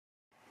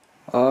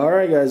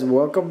Alright guys,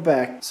 welcome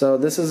back. So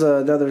this is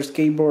another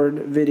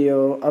skateboard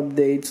video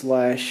update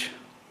slash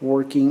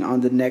working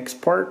on the next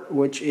part,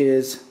 which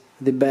is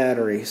the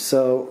battery.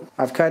 So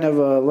I've kind of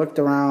looked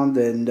around,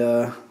 and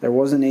there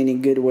wasn't any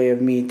good way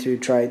of me to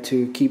try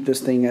to keep this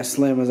thing as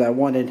slim as I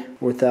wanted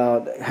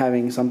without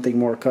having something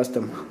more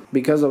custom.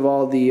 Because of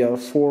all the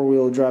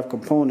four-wheel drive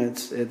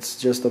components, it's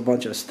just a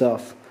bunch of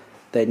stuff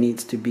that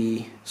needs to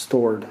be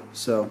stored.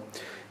 So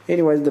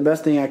anyways, the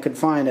best thing I could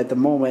find at the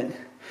moment,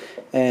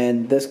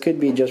 and this could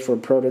be just for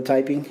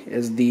prototyping,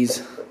 is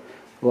these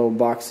little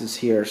boxes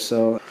here.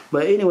 So,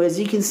 but anyways,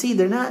 you can see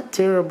they're not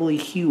terribly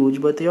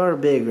huge, but they are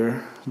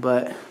bigger.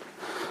 But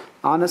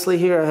honestly,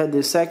 here I had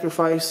to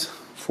sacrifice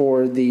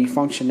for the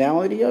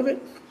functionality of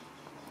it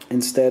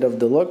instead of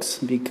the looks,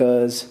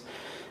 because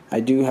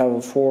I do have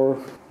a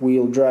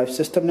four-wheel drive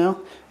system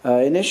now.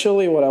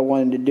 Initially, what I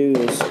wanted to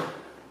do is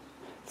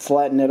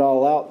flatten it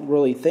all out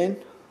really thin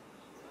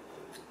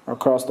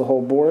across the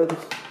whole board,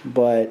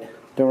 but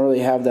don't really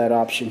have that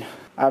option.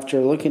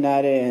 After looking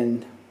at it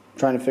and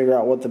trying to figure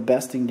out what the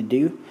best thing to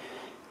do,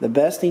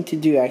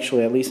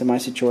 actually, at least in my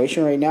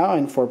situation right now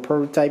and for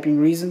prototyping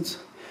reasons,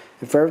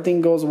 if everything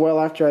goes well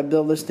after I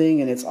build this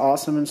thing and it's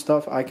awesome and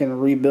stuff, I can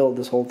rebuild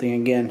this whole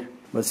thing again.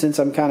 But since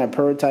I'm kind of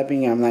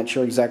prototyping, I'm not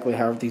sure exactly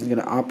how everything's going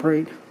to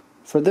operate.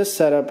 For this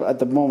setup at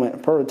the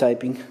moment,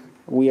 prototyping,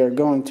 we are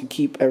going to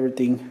keep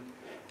everything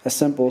as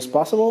simple as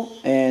possible,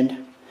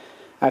 and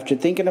after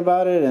thinking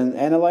about it and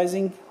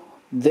analyzing,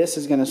 this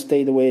is going to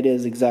stay the way it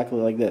is,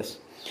 exactly like this.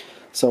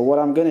 So what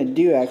I'm going to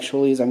do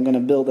actually is I'm going to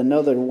build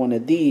another one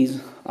of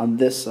these on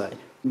this side.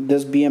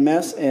 This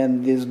BMS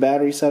and this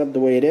battery setup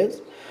the way it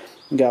is,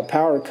 we got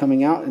power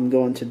coming out and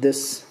going to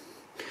this.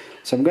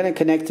 So I'm going to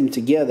connect them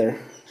together,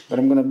 but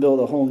I'm going to build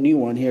a whole new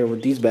one here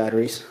with these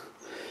batteries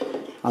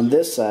on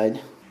this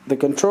side. The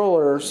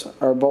controllers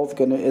are both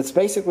going to, it's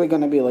basically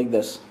going to be like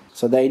this.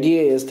 So the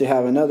idea is to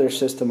have another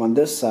system on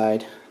this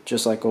side,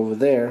 just like over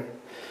there,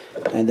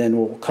 and then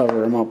we'll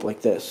cover them up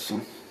like this,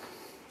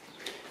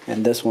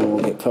 and this one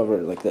will get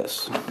covered like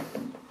this.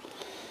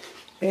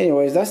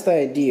 Anyways, that's the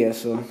idea.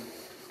 So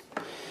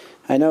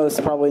I know it's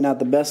probably not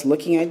the best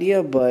looking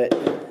idea, but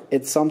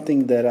it's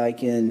something that I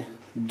can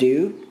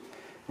do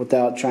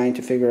without trying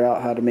to figure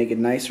out how to make it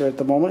nicer at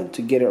the moment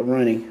to get it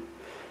running.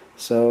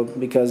 So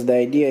because the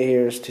idea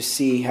here is to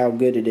see how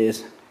good it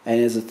is,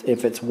 and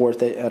if it's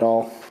worth it at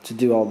all to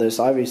do all this.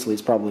 Obviously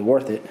it's probably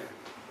worth it,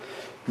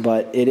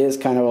 but it is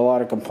kind of a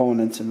lot of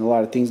components and a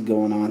lot of things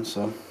going on,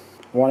 so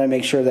I want to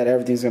make sure that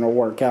everything's going to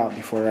work out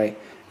before I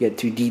get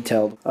too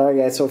detailed. Alright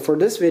guys, so for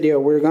this video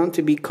we're going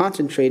to be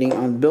concentrating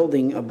on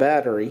building a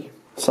battery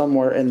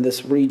somewhere in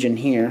this region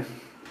here.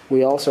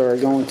 We also are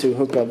going to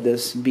hook up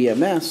this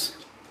BMS,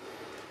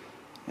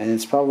 and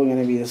it's probably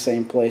going to be the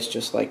same place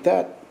just like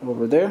that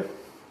over there.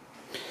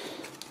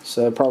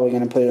 So probably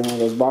going to put it in one of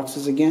those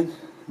boxes again,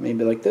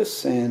 maybe like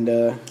this,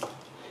 and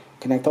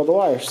connect all the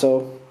wires.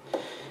 So,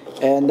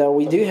 and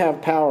we do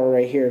have power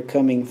right here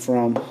coming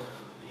from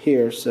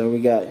here. So we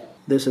got,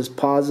 this is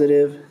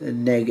positive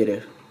and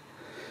negative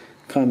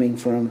coming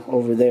from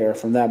over there,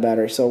 from that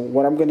battery. So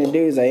what I'm going to do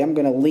is I am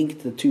going to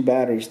link the two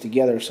batteries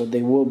together so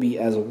they will be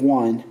as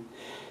one.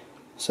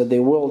 So they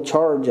will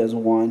charge as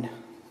one,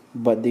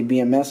 but the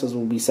BMSs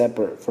will be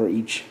separate for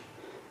each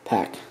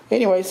pack.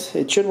 Anyways,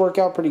 it should work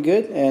out pretty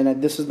good,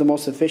 and this is the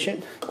most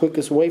efficient,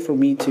 quickest way for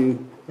me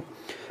to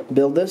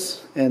build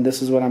this, and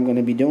this is what I'm going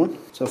to be doing.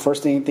 So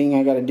first thing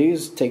I got to do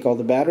is take all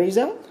the batteries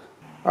out.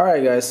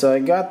 Alright guys, so I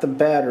got the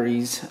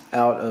batteries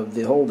out of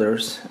the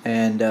holders,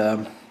 and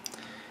the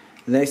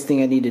next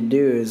thing I need to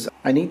do is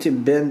I need to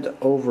bend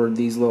over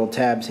these little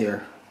tabs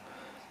here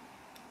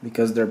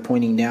because they're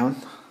pointing down.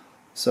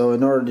 So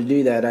in order to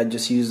do that, I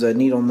just use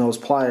needle nose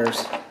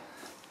pliers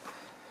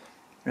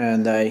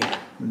and I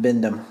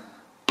bend them.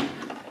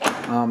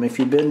 If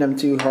you bend them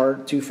too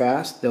hard, too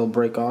fast, they'll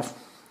break off.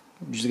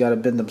 You just gotta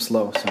bend them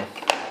slow. So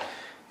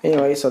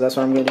anyway, so that's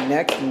what I'm gonna do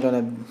next. I'm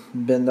gonna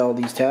bend all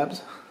these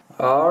tabs.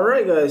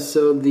 Alright guys,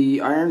 so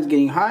the iron's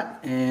getting hot,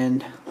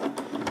 and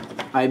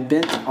I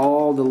bent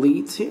all the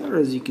leads here,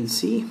 as you can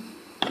see.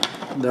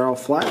 They're all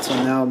flat, so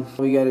now what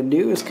we gotta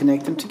do is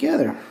connect them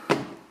together.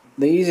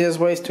 The easiest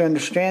ways to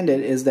understand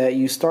it is that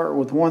you start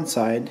with one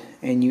side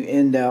and you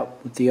end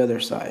out with the other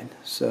side.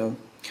 So,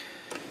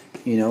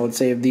 you know, let's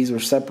say if these were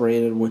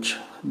separated, which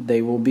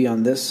they will be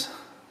on this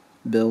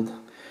build,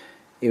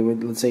 it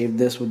would, let's say if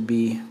this would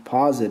be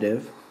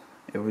positive,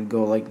 it would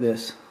go like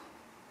this,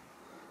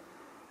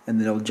 and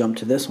then it'll jump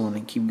to this one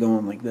and keep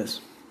going like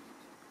this.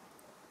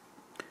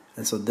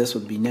 And so this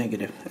would be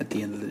negative at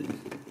the end of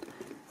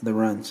the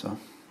run. So,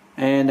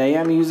 and I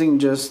am using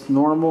just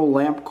normal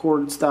lamp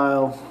cord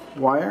style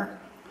wire,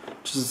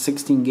 which is a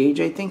 16 gauge,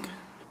 I think.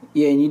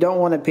 Yeah, and you don't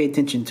want to pay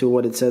attention to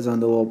what it says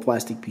on the little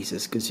plastic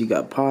pieces, because you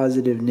got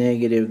positive,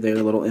 negative, their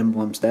little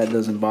emblems. That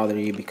doesn't bother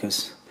you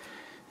because,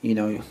 you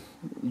know,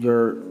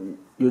 you're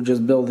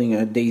just building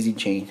a daisy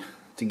chain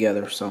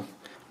together. So,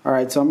 all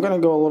right, so I'm gonna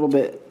go a little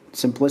bit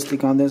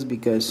simplistic on this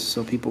because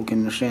so people can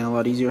understand a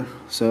lot easier.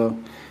 So,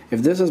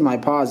 if this is my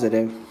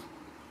positive,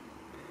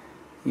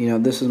 you know,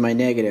 this is my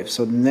negative.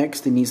 So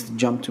next it needs to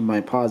jump to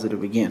my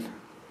positive again.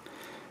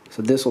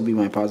 So this will be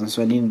my positive.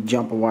 So I need to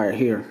jump a wire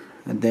here.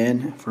 And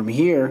then from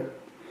here,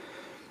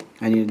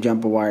 I need to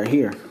jump a wire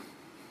here.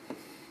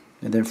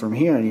 And then from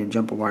here, I need to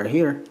jump a wire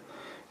here.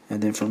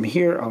 And then from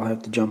here, I'll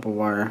have to jump a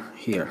wire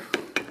here.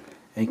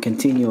 And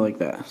continue like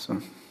that.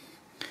 So,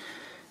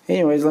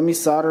 anyways, let me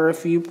solder a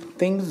few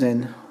things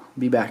and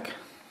be back.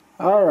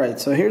 Alright,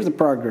 so here's the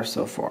progress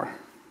so far.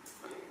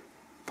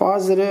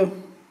 Positive,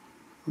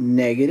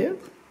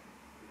 negative,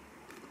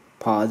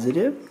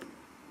 positive,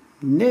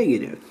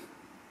 negative,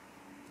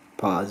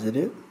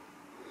 positive,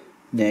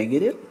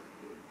 negative,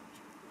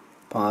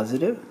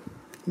 positive,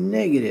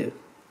 negative.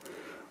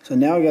 So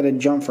now I got to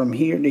jump from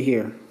here to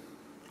here,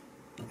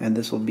 and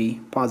this will be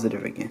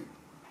positive again.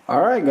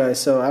 Alright guys,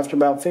 so after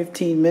about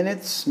 15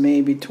 minutes,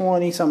 maybe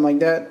 20, something like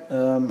that,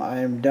 I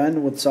am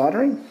done with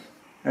soldering.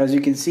 As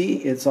you can see,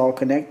 it's all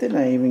connected.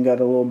 I even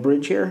got a little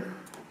bridge here.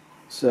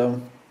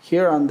 So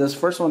here on this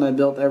first one I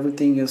built,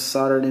 everything is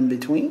soldered in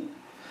between.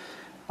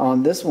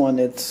 On this one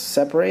it's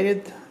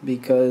separated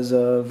because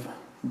of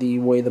the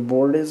way the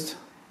board is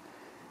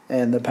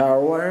and the power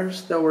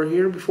wires that were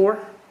here before.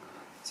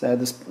 So I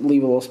had to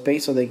leave a little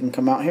space so they can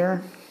come out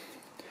here.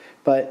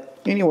 But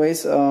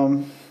anyways,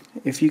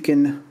 if you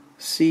can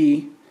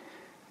see,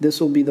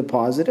 this will be the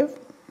positive,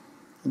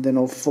 and then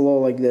it'll flow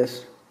like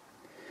this.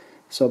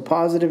 So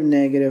positive,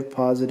 negative,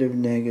 positive,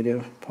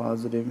 negative,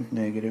 positive,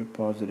 negative,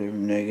 positive,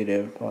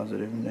 negative,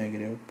 positive,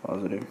 negative,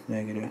 positive,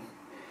 negative,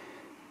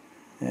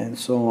 and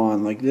so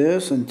on like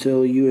this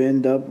until you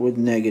end up with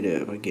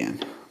negative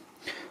again.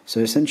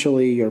 So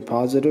essentially your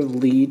positive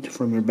lead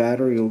from your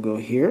battery will go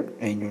here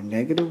and your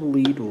negative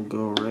lead will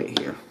go right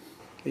here.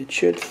 It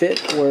should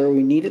fit where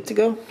we need it to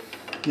go.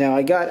 Now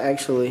I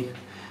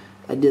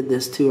did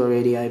this too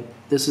already.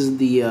 This is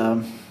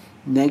the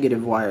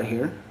negative wire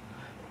here,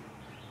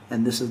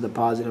 and this is the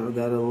positive. I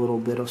got a little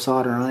bit of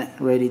solder on it,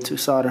 ready to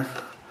solder.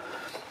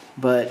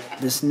 But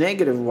this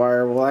negative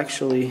wire will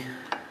actually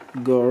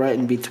go right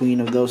in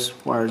between of those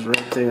wires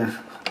right there.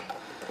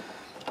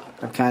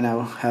 I kind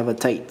of have a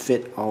tight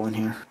fit all in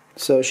here.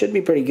 So it should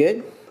be pretty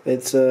good.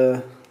 It's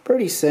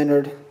pretty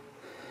centered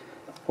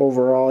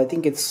overall. I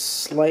think it's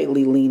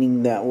slightly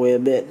leaning that way a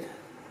bit,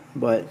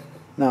 but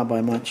not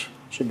by much.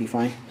 Should be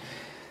fine.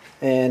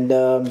 And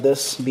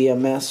this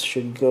BMS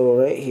should go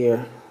right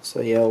here. So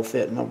yeah, it'll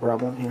fit, no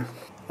problem here.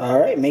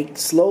 Alright,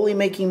 slowly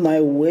making my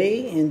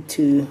way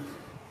into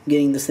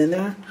getting this in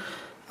there.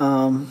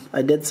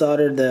 I did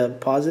solder the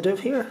positive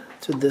here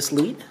to this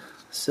lead.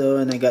 So,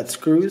 and I got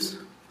screws.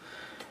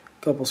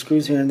 A couple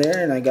screws here and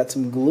there, and I got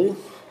some glue.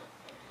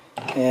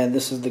 And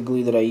this is the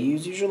glue that I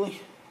use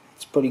usually.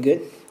 It's pretty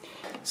good.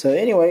 So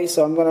anyway,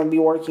 so I'm going to be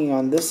working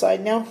on this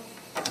side now.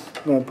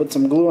 I'm going to put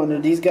some glue under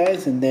these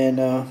guys and then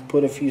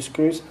put a few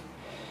screws.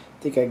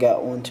 I think I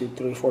got 1, 2,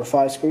 3, 4,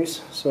 5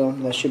 screws, so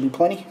that should be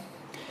plenty.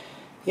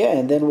 Yeah,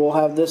 and then we'll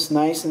have this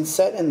nice and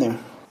set in there.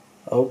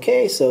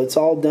 Okay, so it's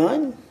all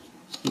done.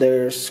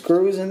 There's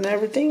screws and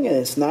everything, and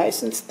it's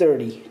nice and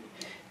sturdy.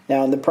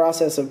 Now in the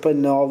process of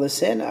putting all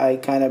this in, I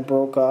kind of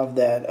broke off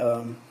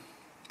that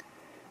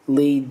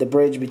lead, the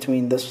bridge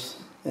between this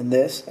and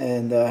this,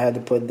 and I had to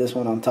put this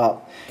one on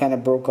top. Kind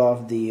of broke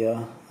off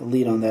the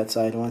lead on that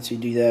side. Once you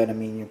do that, I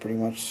mean, you're pretty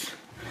much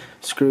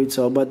screwed.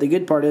 So, but the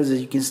good part is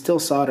you can still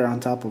solder on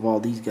top of all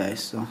these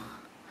guys. So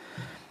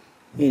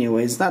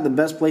anyway, it's not the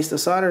best place to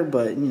solder,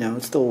 but you know,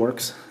 it still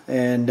works.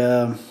 And you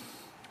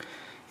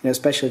know,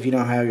 especially if you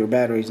don't have your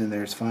batteries in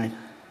there, it's fine.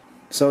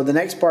 So the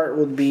next part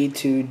would be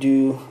to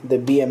do the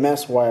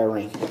BMS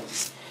wiring,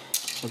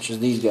 which is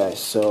these guys.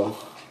 So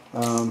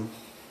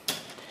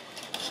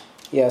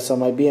yeah, so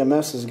my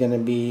BMS is going to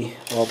be,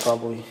 well,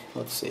 probably,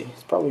 let's see,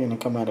 it's probably going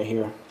to come out of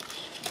here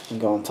and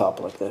go on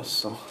top like this.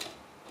 So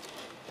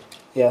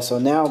yeah, so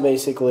now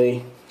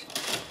basically,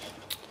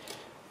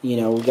 you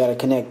know, we got to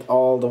connect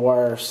all the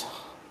wires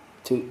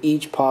to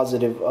each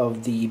positive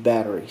of the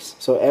batteries.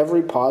 So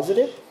every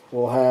positive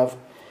will have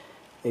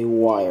a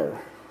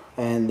wire,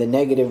 and the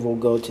negative will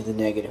go to the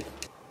negative.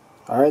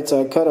 Alright,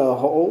 so I cut a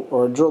hole,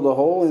 or drilled a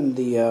hole in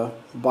the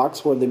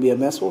box where the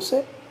BMS will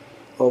sit.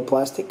 Little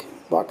plastic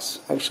box.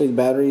 Actually, the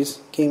batteries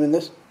came in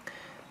this.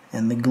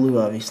 And the glue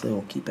obviously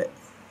will keep it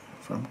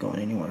from going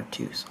anywhere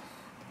too. So.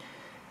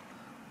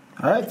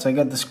 Alright, so I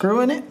got the screw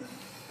in it.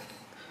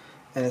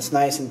 And it's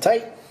nice and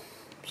tight.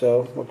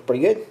 So, looks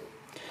pretty good.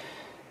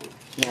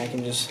 Now I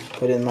can just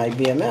put in my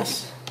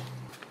BMS.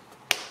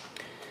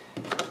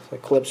 So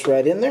it clips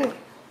right in there.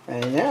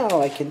 And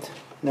now I can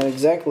know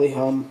exactly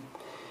how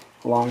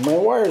long my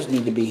wires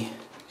need to be.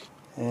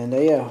 And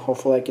yeah,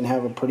 hopefully I can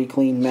have a pretty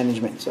clean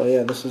management. So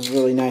yeah, this is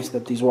really nice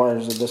that these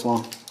wires are this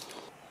long.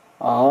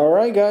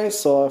 Alright guys,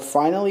 so I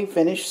finally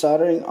finished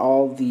soldering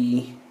all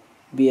the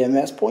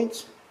BMS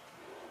points.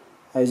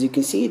 As you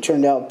can see, it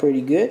turned out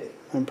pretty good.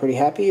 I'm pretty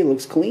happy. It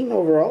looks clean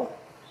overall.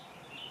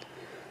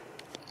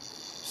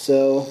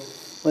 So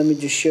let me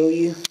just show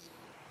you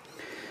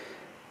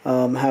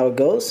how it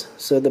goes.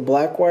 So the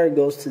black wire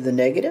goes to the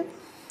negative,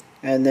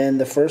 and then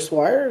the first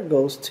wire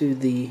goes to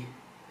the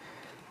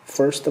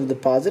first of the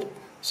positive,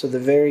 So the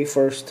very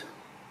first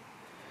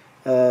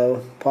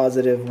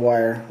positive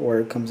wire where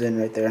it comes in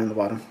right there on the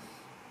bottom.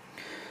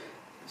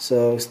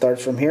 So it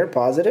starts from here,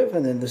 positive,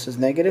 and then this is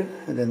negative,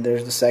 and then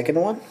there's the second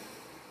one,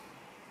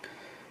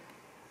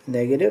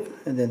 negative,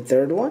 and then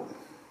third one.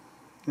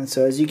 And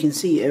so as you can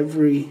see,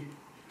 every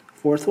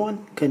fourth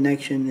one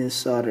connection is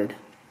soldered.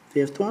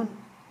 Fifth one,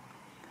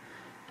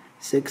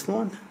 sixth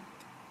one,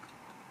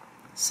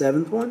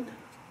 seventh one,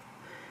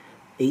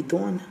 eighth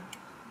one,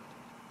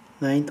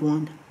 ninth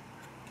one,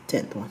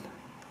 10th one.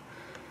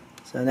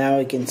 So now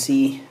we can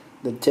see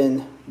the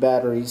 10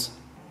 batteries.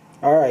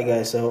 Alright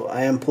guys, so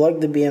I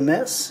unplugged the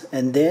BMS,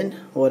 and then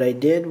what I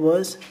did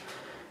was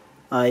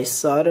I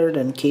soldered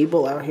a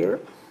cable out here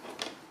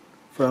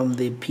from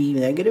the P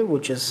negative,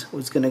 which is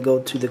what's going to go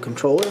to the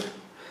controller,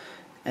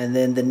 and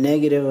then the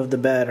negative of the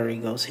battery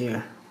goes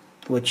here,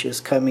 which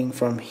is coming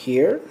from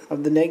here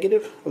of the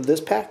negative of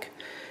this pack,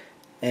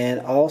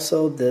 and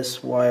also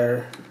this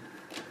wire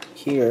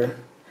here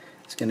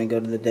is going to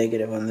go to the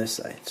negative on this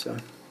side. So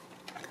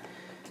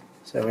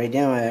right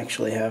now I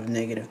actually have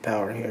negative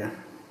power here.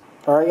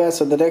 Alright guys,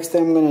 so the next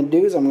thing I'm going to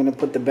do is I'm going to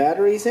put the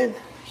batteries in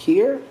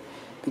here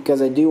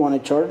because I do want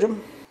to charge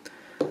them.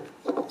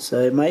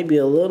 So it might be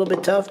a little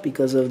bit tough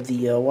because of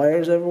the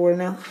wires everywhere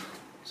now.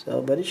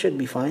 But it should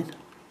be fine.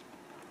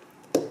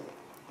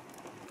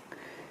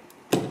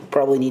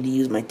 Probably need to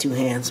use my two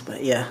hands,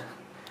 but yeah.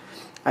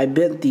 I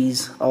bent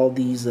all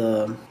these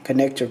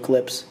connector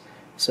clips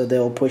so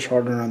they'll push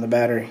harder on the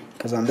battery.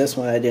 Because on this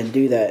one I didn't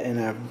do that, and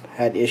I've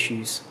had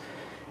issues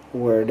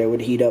where they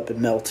would heat up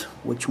and melt.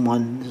 Which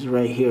one is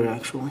right here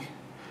actually.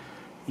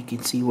 You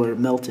can see where it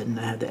melted, and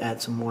I had to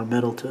add some more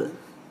metal to it.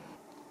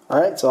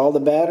 Alright, so all the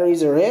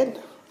batteries are in.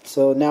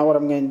 So now what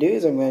I'm going to do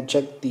is I'm going to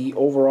check the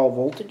overall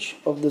voltage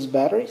of this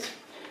batteries.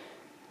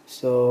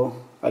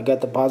 So I got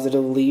the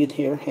positive lead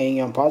here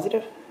hanging on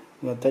positive.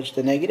 I'm going to touch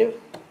the negative.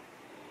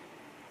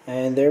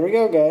 And there we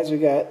go guys, we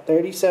got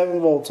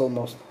 37 volts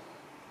almost.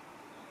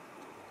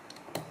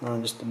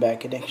 On just the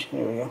back connection,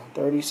 there we go.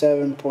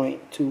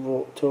 37.2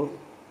 volt to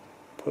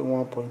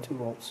 1.2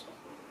 volts.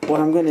 What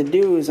I'm going to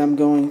do is I'm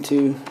going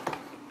to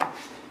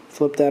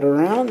flip that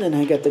around, and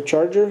I got the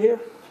charger here.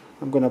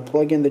 I'm going to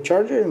plug in the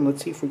charger and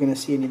let's see if we're going to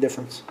see any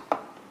difference.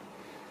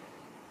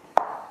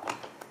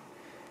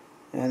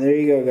 And there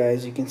you go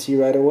guys, you can see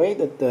right away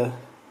that the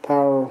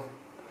power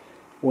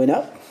went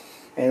up,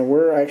 and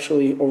we're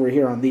actually over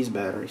here on these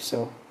batteries,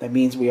 so that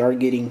means we are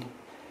getting,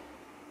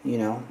 you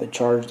know, the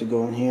charge to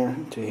go in here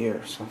to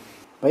here.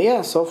 But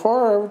yeah, so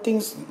far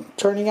everything's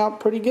turning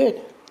out pretty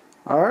good.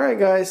 Alright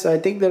guys, I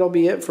think that'll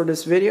be it for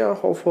this video.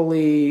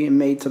 Hopefully it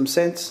made some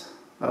sense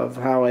of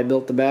how I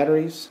built the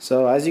batteries.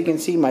 So as you can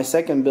see, my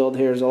second build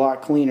here is a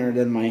lot cleaner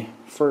than my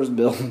first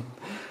build.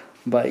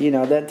 But you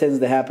know, that tends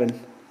to happen.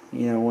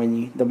 You know,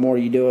 when the more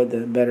you do it, the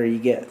better you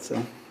get.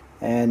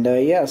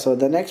 Yeah, so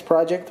the next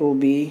project will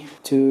be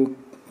to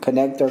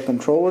connect our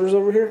controllers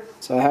over here.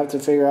 So I have to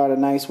figure out a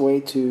nice way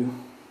to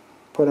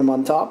put them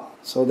on top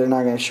so they're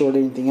not going to short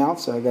anything out.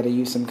 So I got to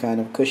use some kind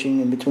of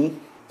cushion in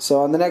between.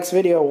 So on the next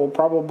video, we'll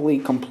probably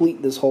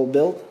complete this whole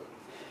build,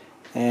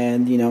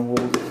 and you know,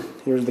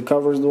 here's the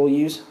covers that we'll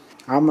use.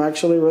 I'm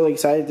actually really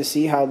excited to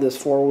see how this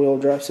four-wheel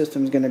drive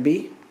system is going to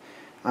be.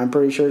 I'm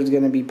pretty sure it's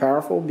going to be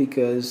powerful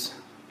because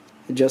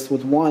just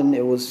with one,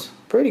 it was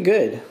pretty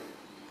good.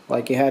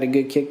 Like, it had a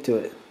good kick to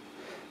it.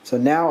 So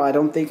now I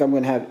don't think I'm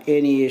going to have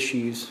any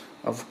issues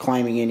of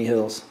climbing any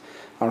hills.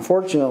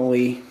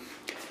 Unfortunately,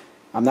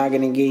 I'm not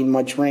going to gain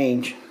much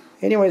range.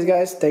 Anyways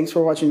guys, thanks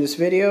for watching this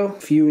video.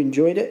 If you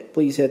enjoyed it,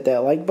 please hit that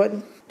like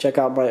button. Check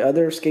out my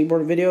other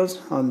skateboard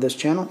videos on this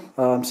channel.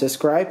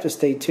 Subscribe to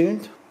stay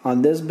tuned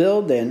on this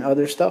build and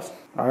other stuff.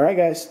 Alright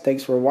guys,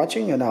 thanks for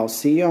watching, and I'll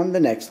see you on the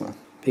next one.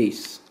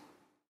 Peace.